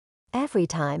every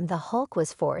time the Hulk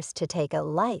was forced to take a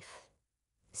life.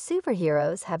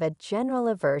 Superheroes have a general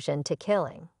aversion to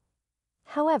killing.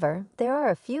 However, there are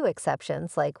a few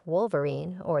exceptions like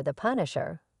Wolverine or the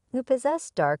Punisher, who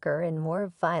possess darker and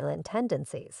more violent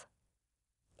tendencies.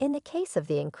 In the case of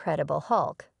the Incredible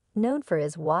Hulk, known for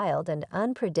his wild and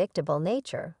unpredictable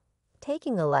nature,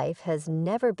 taking a life has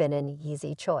never been an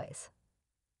easy choice.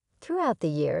 Throughout the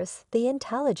years, the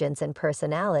intelligence and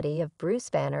personality of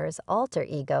Bruce Banner's alter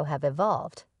ego have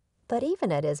evolved, but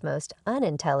even at his most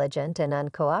unintelligent and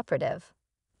uncooperative,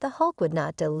 the Hulk would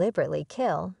not deliberately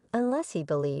kill unless he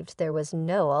believed there was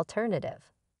no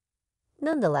alternative.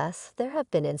 Nonetheless, there have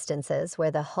been instances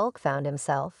where the Hulk found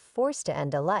himself forced to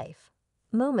end a life,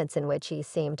 moments in which he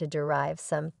seemed to derive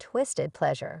some twisted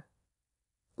pleasure.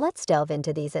 Let's delve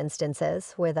into these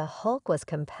instances where the Hulk was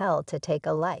compelled to take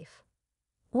a life.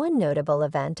 One notable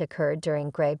event occurred during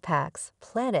Greg Pak's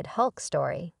Planet Hulk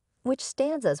story, which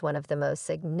stands as one of the most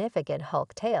significant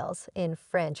Hulk tales in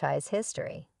franchise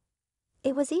history.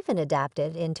 It was even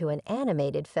adapted into an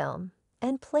animated film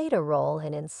and played a role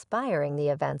in inspiring the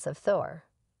events of Thor.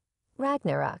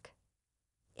 Ragnarok.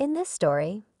 In this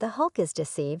story, the Hulk is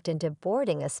deceived into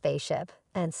boarding a spaceship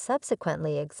and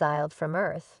subsequently exiled from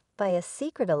Earth by a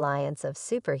secret alliance of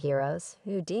superheroes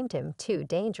who deemed him too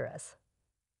dangerous.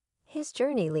 His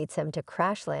journey leads him to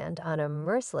crash land on a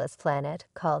merciless planet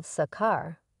called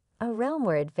Sakaar, a realm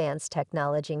where advanced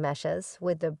technology meshes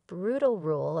with the brutal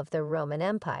rule of the Roman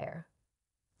Empire.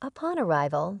 Upon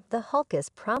arrival, the Hulk is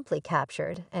promptly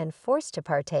captured and forced to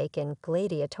partake in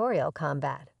gladiatorial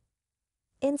combat.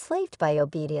 Enslaved by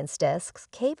obedience discs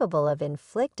capable of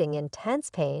inflicting intense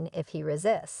pain if he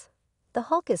resists, the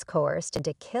Hulk is coerced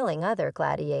into killing other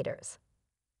gladiators.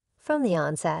 From the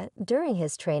onset, during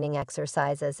his training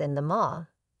exercises in the Maw,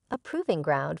 a proving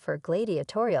ground for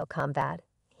gladiatorial combat,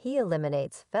 he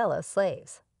eliminates fellow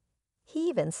slaves. He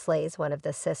even slays one of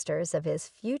the sisters of his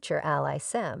future ally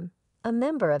Sem, a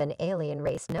member of an alien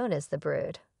race known as the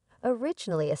Brood,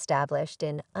 originally established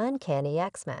in Uncanny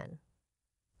X-Men.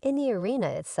 In the arena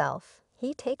itself,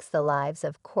 he takes the lives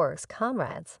of Korg's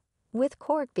comrades, with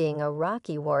Korg being a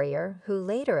Rocky warrior who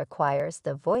later acquires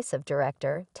the voice of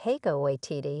director Taika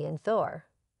Waititi in Thor.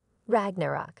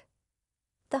 Ragnarok.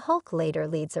 The Hulk later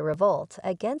leads a revolt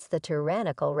against the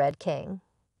tyrannical Red King,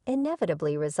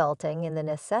 inevitably resulting in the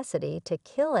necessity to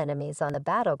kill enemies on the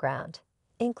battleground,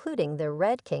 including the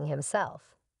Red King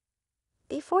himself.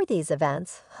 Before these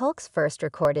events, Hulk's first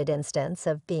recorded instance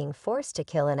of being forced to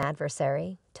kill an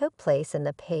adversary took place in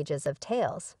the pages of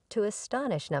Tales to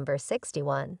Astonish number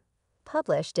 61,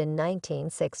 published in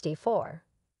 1964.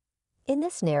 In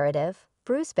this narrative,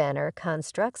 Bruce Banner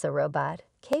constructs a robot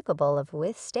capable of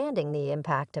withstanding the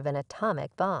impact of an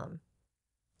atomic bomb.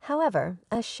 However,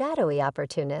 a shadowy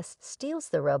opportunist steals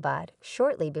the robot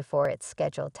shortly before its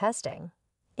scheduled testing,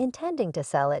 intending to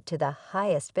sell it to the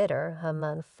highest bidder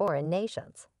among foreign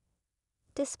nations.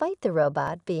 Despite the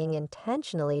robot being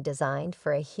intentionally designed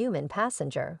for a human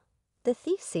passenger, the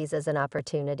thief seizes an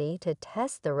opportunity to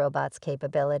test the robot's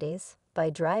capabilities by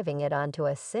driving it onto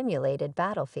a simulated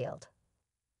battlefield.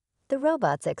 The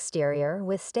robot's exterior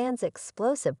withstands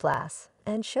explosive blasts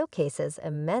and showcases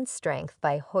immense strength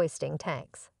by hoisting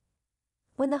tanks.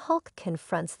 When the Hulk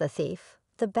confronts the thief,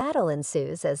 the battle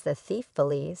ensues as the thief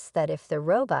believes that if the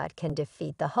robot can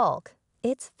defeat the Hulk,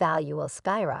 its value will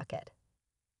skyrocket.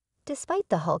 Despite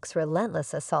the Hulk's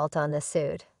relentless assault on the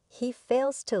suit, he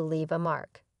fails to leave a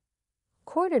mark.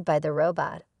 Cornered by the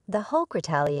robot, the Hulk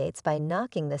retaliates by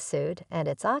knocking the suit and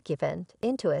its occupant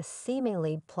into a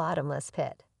seemingly bottomless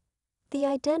pit. The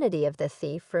identity of the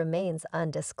thief remains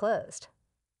undisclosed.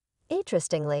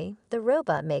 Interestingly, the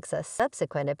robot makes a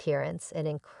subsequent appearance in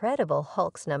Incredible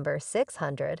Hulk's number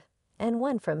 600 and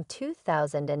one from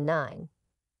 2009.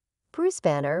 Bruce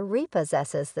Banner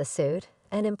repossesses the suit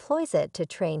and employs it to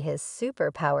train his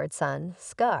super-powered son,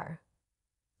 Scar.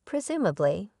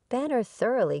 Presumably, Banner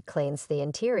thoroughly cleans the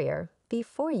interior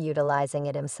before utilizing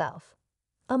it himself.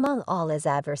 Among all his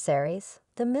adversaries,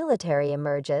 the military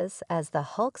emerges as the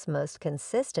Hulk's most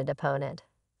consistent opponent,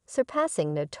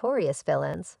 surpassing notorious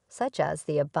villains such as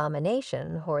the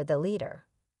Abomination or the Leader.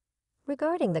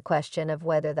 Regarding the question of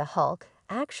whether the Hulk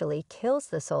actually kills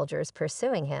the soldiers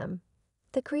pursuing him,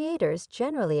 the creators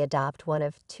generally adopt one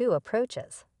of two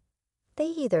approaches. They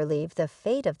either leave the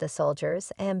fate of the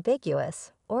soldiers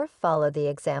ambiguous or follow the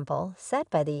example set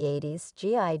by the 80s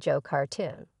G.I. Joe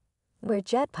cartoon, where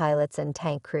jet pilots and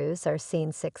tank crews are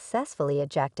seen successfully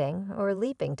ejecting or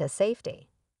leaping to safety.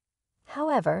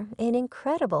 However, in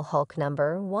Incredible Hulk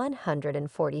number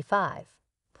 145,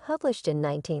 published in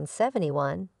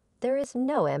 1971, there is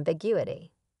no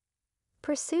ambiguity.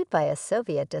 Pursued by a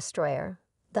Soviet destroyer,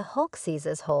 the Hulk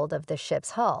seizes hold of the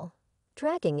ship's hull,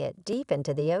 dragging it deep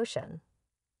into the ocean.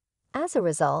 As a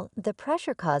result, the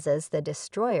pressure causes the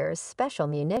destroyer's special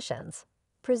munitions,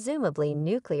 presumably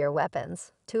nuclear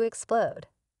weapons, to explode.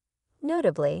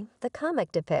 Notably, the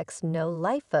comic depicts no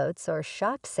lifeboats or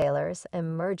shocked sailors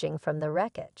emerging from the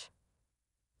wreckage.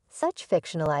 Such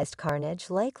fictionalized carnage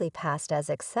likely passed as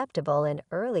acceptable in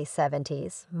early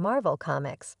 70s Marvel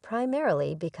comics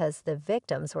primarily because the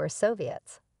victims were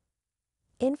Soviets.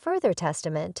 In further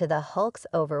testament to the Hulk's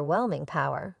overwhelming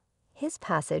power, his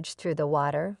passage through the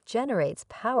water generates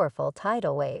powerful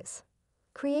tidal waves,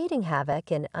 creating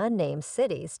havoc in unnamed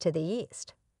cities to the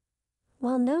east.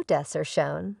 While no deaths are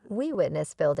shown, we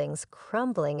witness buildings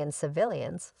crumbling and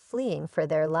civilians fleeing for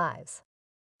their lives.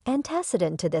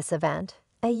 Antecedent to this event,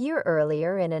 a year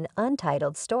earlier in an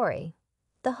untitled story,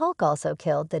 the Hulk also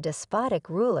killed the despotic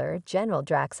ruler General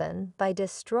Draxon by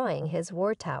destroying his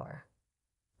war tower.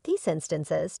 These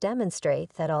instances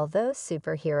demonstrate that although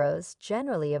superheroes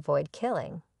generally avoid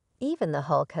killing, even the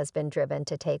Hulk has been driven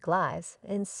to take lives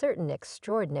in certain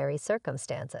extraordinary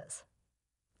circumstances.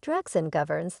 Draxon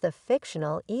governs the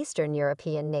fictional Eastern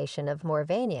European nation of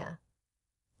Morvania.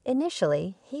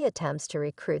 Initially, he attempts to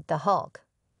recruit the Hulk,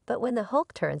 but when the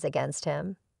Hulk turns against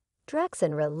him,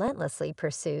 Draxon relentlessly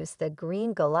pursues the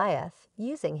green Goliath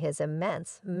using his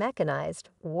immense, mechanized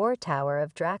war tower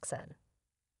of Draxon.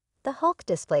 The Hulk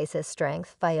displays his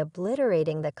strength by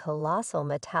obliterating the colossal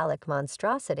metallic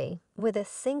monstrosity with a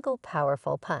single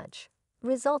powerful punch,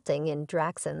 resulting in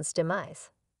Draxon's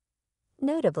demise.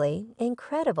 Notably,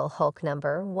 Incredible Hulk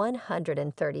number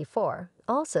 134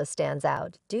 also stands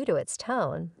out due to its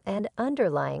tone and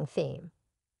underlying theme.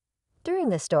 During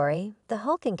the story, the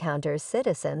Hulk encounters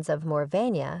citizens of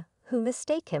Morvania who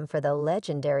mistake him for the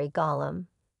legendary Golem,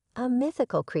 a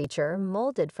mythical creature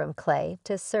molded from clay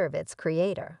to serve its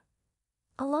creator.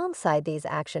 Alongside these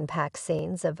action-packed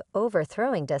scenes of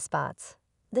overthrowing despots,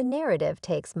 the narrative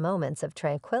takes moments of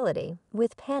tranquility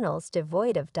with panels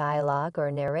devoid of dialogue or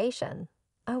narration,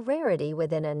 a rarity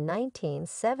within a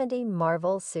 1970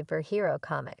 Marvel superhero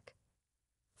comic.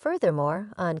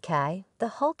 Furthermore, on Kai, the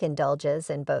Hulk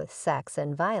indulges in both sex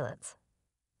and violence.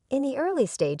 In the early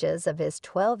stages of his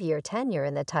 12-year tenure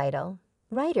in the title,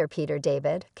 writer Peter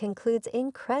David concludes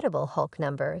Incredible Hulk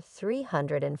number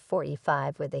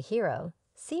 345 with the hero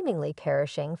seemingly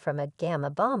perishing from a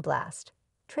gamma bomb blast,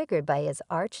 triggered by his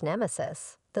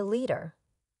arch-nemesis, the Leader.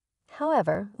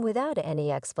 However, without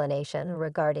any explanation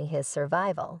regarding his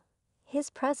survival, his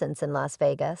presence in Las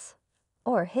Vegas,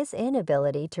 or his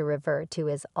inability to revert to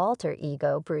his alter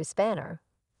ego Bruce Banner,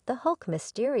 the Hulk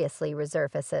mysteriously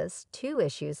resurfaces 2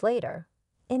 issues later,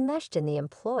 enmeshed in the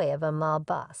employ of a mob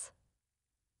boss.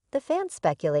 The fans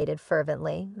speculated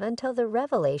fervently until the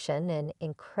revelation in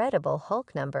Incredible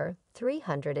Hulk number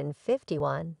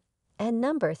 351 and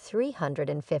number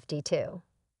 352,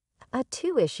 a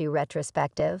 2-issue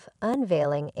retrospective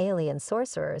unveiling alien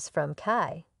sorcerers from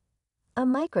Kai, a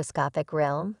microscopic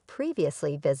realm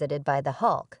previously visited by the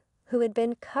Hulk, who had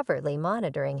been covertly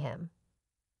monitoring him.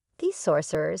 These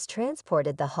sorcerers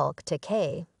transported the Hulk to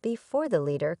Kai before the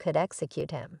Leader could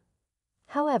execute him.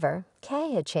 However, Kai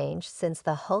had changed since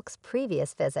the Hulk's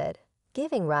previous visit,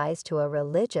 giving rise to a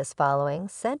religious following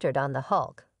centered on the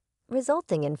Hulk,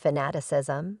 resulting in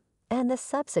fanaticism and the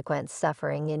subsequent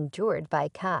suffering endured by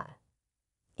Kai.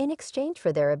 In exchange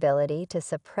for their ability to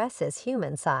suppress his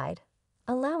human side,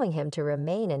 allowing him to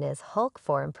remain in his Hulk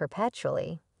form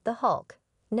perpetually, the Hulk,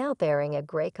 now bearing a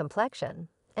gray complexion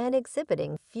and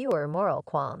exhibiting fewer moral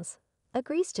qualms,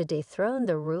 agrees to dethrone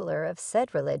the ruler of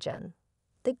said religion,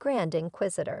 the Grand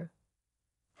Inquisitor.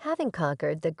 Having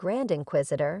conquered the Grand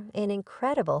Inquisitor in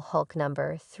Incredible Hulk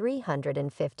number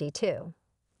 352,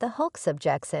 the Hulk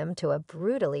subjects him to a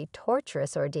brutally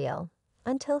torturous ordeal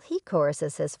until he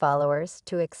coerces his followers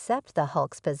to accept the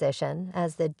Hulk's position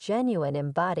as the genuine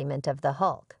embodiment of the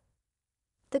Hulk.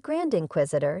 The Grand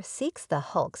Inquisitor seeks the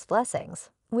Hulk's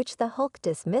blessings, which the Hulk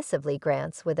dismissively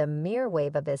grants with a mere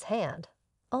wave of his hand,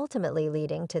 ultimately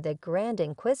leading to the Grand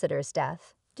Inquisitor's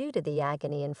death due to the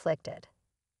agony inflicted.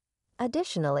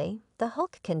 Additionally, the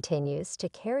Hulk continues to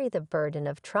carry the burden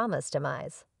of Trauma's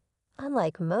demise,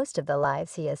 unlike most of the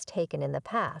lives he has taken in the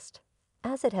past,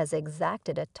 as it has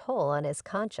exacted a toll on his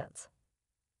conscience.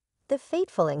 The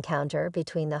fateful encounter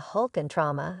between the Hulk and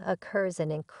Trauma occurs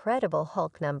in Incredible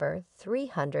Hulk number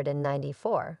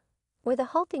 394, where the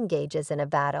Hulk engages in a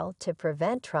battle to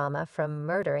prevent Trauma from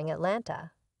murdering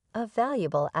Atlanta, a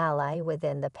valuable ally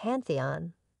within the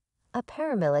Pantheon, a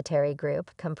paramilitary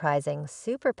group comprising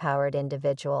superpowered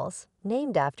individuals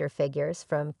named after figures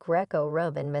from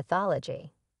Greco-Roman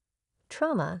mythology.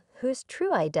 Trauma, whose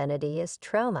true identity is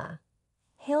Trauma,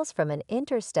 hails from an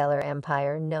interstellar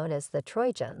empire known as the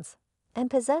Trojans and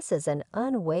possesses an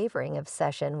unwavering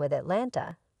obsession with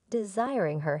Atlanta,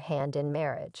 desiring her hand in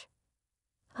marriage.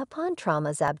 Upon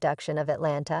Trauma's abduction of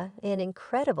Atlanta in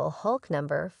Incredible Hulk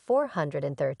number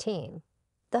 413,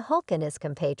 the Hulk and his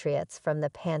compatriots from the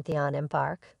Pantheon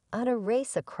embark on a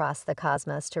race across the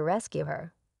cosmos to rescue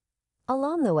her.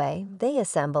 Along the way, they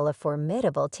assemble a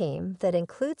formidable team that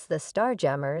includes the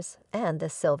Starjammers and the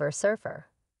Silver Surfer.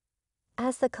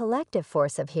 As the collective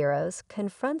force of heroes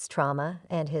confronts Trauma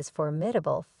and his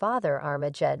formidable father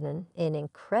Armageddon in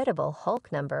Incredible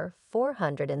Hulk number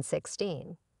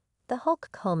 416, the Hulk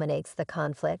culminates the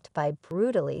conflict by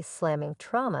brutally slamming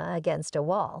Trauma against a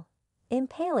wall,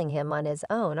 impaling him on his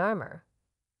own armor.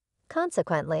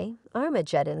 Consequently,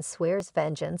 Armageddon swears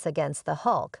vengeance against the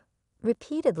Hulk,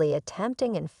 repeatedly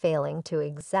attempting and failing to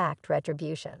exact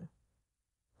retribution.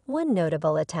 One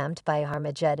notable attempt by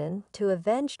Armageddon to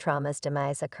avenge Trauma's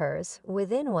demise occurs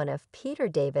within one of Peter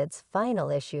David's final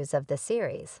issues of the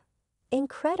series,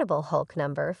 Incredible Hulk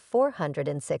number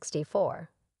 464.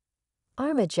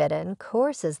 Armageddon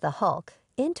coerces the Hulk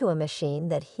into a machine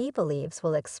that he believes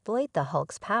will exploit the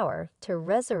Hulk's power to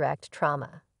resurrect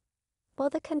Trauma. While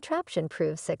the contraption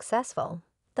proves successful,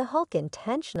 the Hulk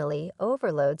intentionally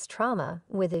overloads Trauma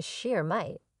with his sheer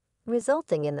might,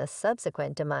 resulting in the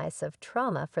subsequent demise of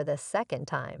Trauma for the second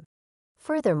time.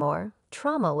 Furthermore,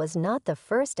 Trauma was not the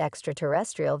first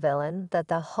extraterrestrial villain that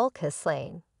the Hulk has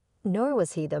slain, nor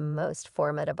was he the most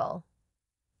formidable.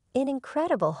 In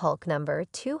Incredible Hulk number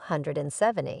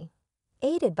 270,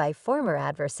 aided by former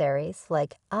adversaries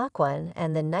like Aquan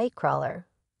and the Nightcrawler,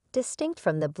 distinct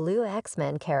from the Blue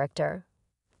X-Men character,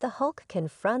 the Hulk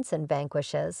confronts and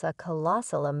vanquishes a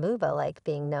colossal amoeba-like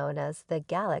being known as the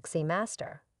Galaxy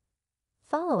Master.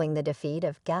 Following the defeat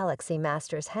of Galaxy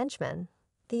Master's henchmen,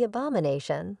 the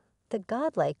Abomination, the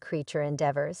godlike creature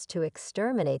endeavors to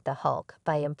exterminate the Hulk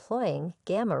by employing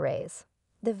gamma rays,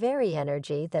 the very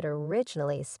energy that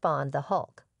originally spawned the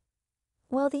Hulk.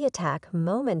 While the attack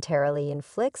momentarily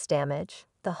inflicts damage,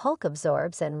 the Hulk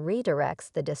absorbs and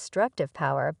redirects the destructive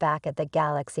power back at the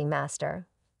Galaxy Master,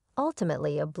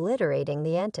 ultimately obliterating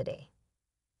the entity.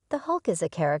 The Hulk is a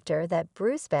character that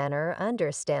Bruce Banner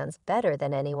understands better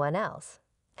than anyone else,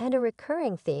 and a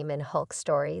recurring theme in Hulk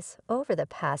stories over the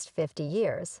past 50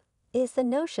 years is the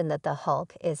notion that the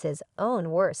Hulk is his own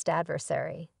worst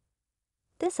adversary.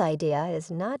 This idea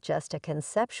is not just a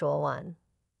conceptual one.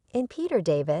 In Peter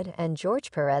David and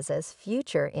George Perez's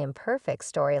future imperfect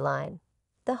storyline,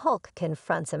 the Hulk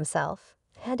confronts himself,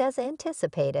 and as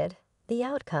anticipated, the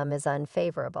outcome is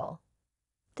unfavorable.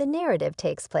 The narrative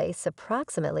takes place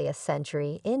approximately a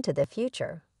century into the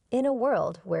future, in a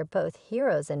world where both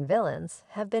heroes and villains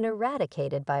have been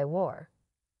eradicated by war.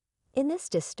 In this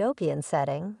dystopian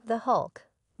setting, the Hulk,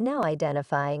 now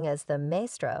identifying as the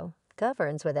Maestro,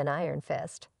 governs with an iron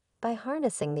fist by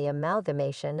harnessing the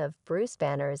amalgamation of Bruce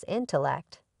Banner's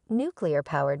intellect,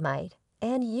 nuclear-powered might,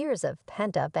 and years of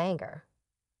pent-up anger.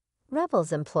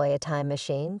 Rebels employ a time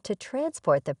machine to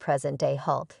transport the present-day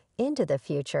Hulk into the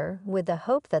future with the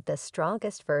hope that the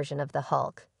strongest version of the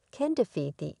Hulk can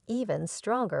defeat the even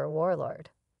stronger warlord.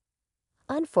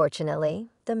 Unfortunately,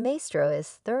 the Maestro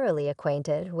is thoroughly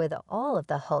acquainted with all of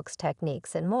the Hulk's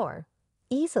techniques and more,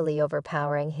 easily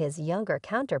overpowering his younger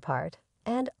counterpart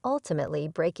and ultimately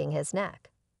breaking his neck.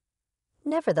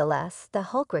 Nevertheless, the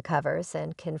Hulk recovers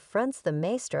and confronts the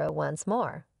Maestro once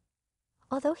more.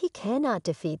 Although he cannot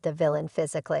defeat the villain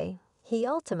physically, he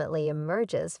ultimately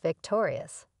emerges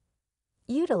victorious.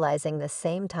 Utilizing the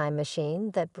same time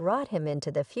machine that brought him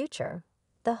into the future,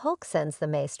 the Hulk sends the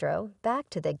Maestro back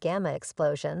to the gamma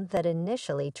explosion that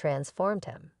initially transformed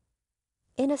him.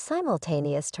 In a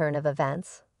simultaneous turn of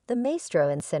events, the Maestro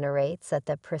incinerates at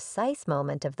the precise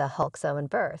moment of the Hulk's own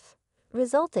birth,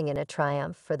 resulting in a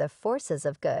triumph for the forces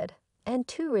of good and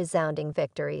 2 resounding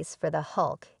victories for the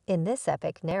Hulk in this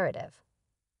epic narrative.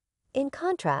 In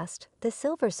contrast, the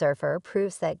Silver Surfer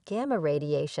proves that gamma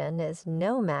radiation is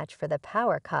no match for the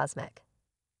power cosmic.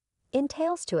 In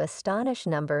Tales to Astonish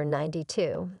number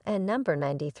 92 and number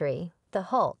 93, the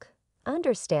Hulk,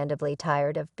 understandably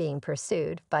tired of being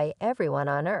pursued by everyone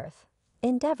on Earth,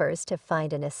 endeavors to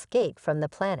find an escape from the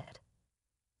planet.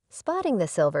 Spotting the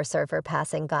Silver Surfer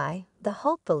passing by, the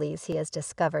Hulk believes he has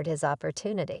discovered his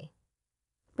opportunity.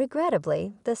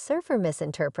 Regrettably, the Surfer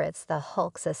misinterprets the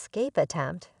Hulk's escape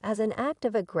attempt as an act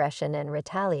of aggression and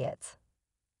retaliates.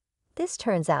 This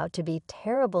turns out to be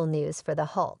terrible news for the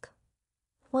Hulk.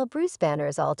 While Bruce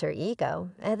Banner's alter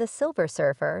ego and the Silver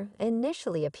Surfer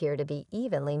initially appear to be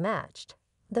evenly matched,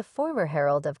 the former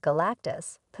herald of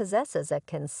Galactus, possesses a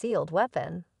concealed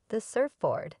weapon, the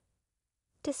surfboard.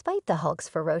 Despite the Hulk's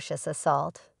ferocious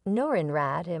assault,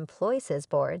 Norrinrad employs his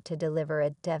board to deliver a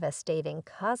devastating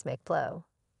cosmic blow,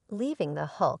 leaving the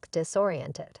Hulk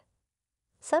disoriented.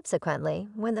 Subsequently,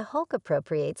 when the Hulk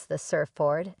appropriates the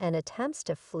surfboard and attempts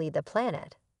to flee the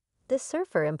planet, the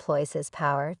surfer employs his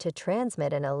power to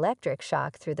transmit an electric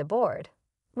shock through the board,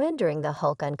 rendering the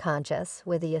Hulk unconscious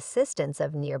with the assistance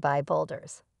of nearby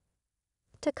boulders.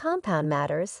 To compound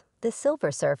matters, the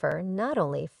Silver Surfer not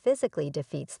only physically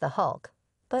defeats the Hulk,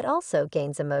 but also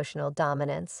gains emotional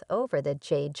dominance over the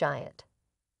Jade Giant.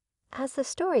 As the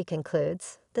story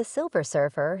concludes, the Silver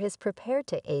Surfer is prepared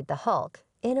to aid the Hulk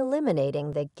in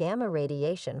eliminating the gamma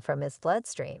radiation from his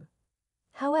bloodstream.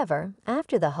 However,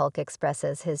 after the Hulk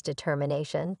expresses his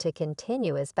determination to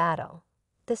continue his battle,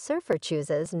 the Surfer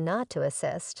chooses not to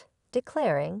assist,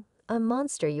 declaring, "A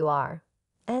monster you are,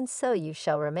 and so you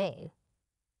shall remain."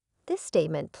 This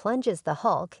statement plunges the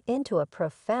Hulk into a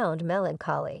profound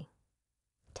melancholy.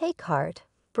 Take heart,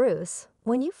 Bruce.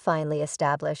 When you finally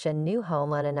establish a new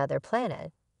home on another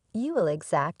planet, you will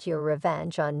exact your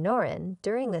revenge on Norrin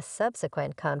during the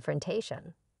subsequent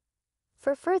confrontation.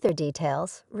 For further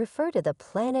details, refer to the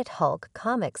Planet Hulk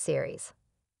comic series.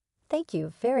 Thank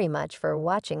you very much for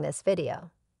watching this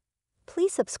video.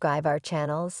 Please subscribe our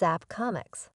channel Zap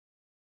Comics.